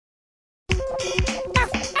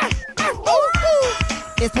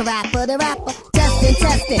It's the rapper.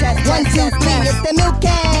 Testing. 1, 2, 3. It's the milk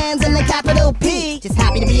cans and the capital P. Just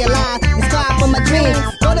happy to be alive. Inspired for my dreams.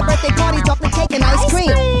 Go to birthday party, chocolate cake and ice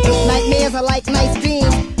cream. Nightmares are like nice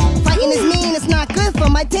dreams. Fighting is mean, it's not good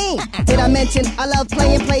for my team. Did I mention I love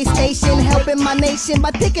playing PlayStation, helping my nation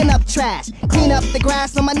by picking up trash, clean up the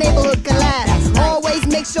grass so my neighborhood can last. Always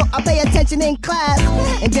make sure I pay attention in class,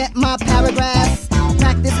 invent my paragraphs,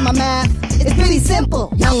 practice my math. It's pretty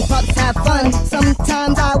simple. Young pups have fun.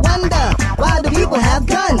 Sometimes I wonder, why do people have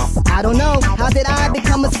guns? I don't know. How did I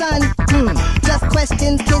become a son? Just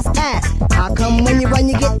questions kids ask. How come when you run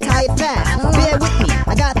you get tired fast? Bear with me.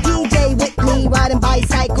 I got PJ with me riding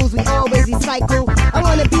bicycles. We always recycle. I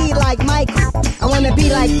wanna be like Michael. I wanna be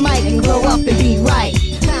like Mike and grow up and be right.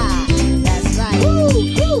 That's right.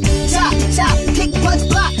 Woo. Chop, kick, punch,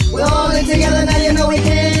 block. We're all in together now. You know we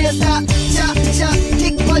can't stop. Chop,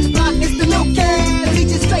 kick, punch, block. It's the milk can. Reach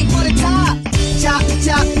it straight for the top.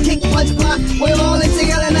 Chop, kick, punch, block. We're all in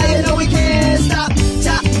together now. You know we can't stop.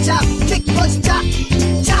 Chop, kick, punch, chop.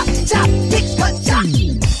 Chop, kick, punch, chop.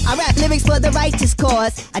 I rap lyrics for the righteous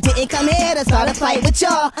cause. I didn't come here to start a fight with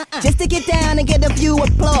y'all, just to get down and get a few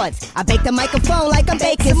applause. I bake the microphone like I'm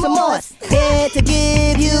baking s'mores. Here to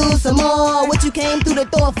give you some more what you came through the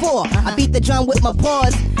door for. I beat the drum with my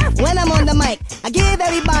paws. When I'm on the mic, I give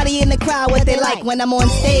everybody in the crowd what they like. When I'm on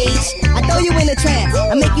stage, I throw you in a trance.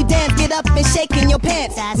 I make you dance, get up and shake in your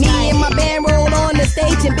pants. Me and my band roll on the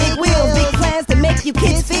stage in big wheels, big plans to make you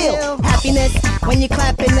kids feel happiness when you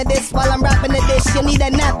clapping to this while I'm rapping to this. You need a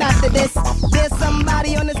nap after this. There's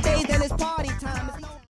somebody on the stage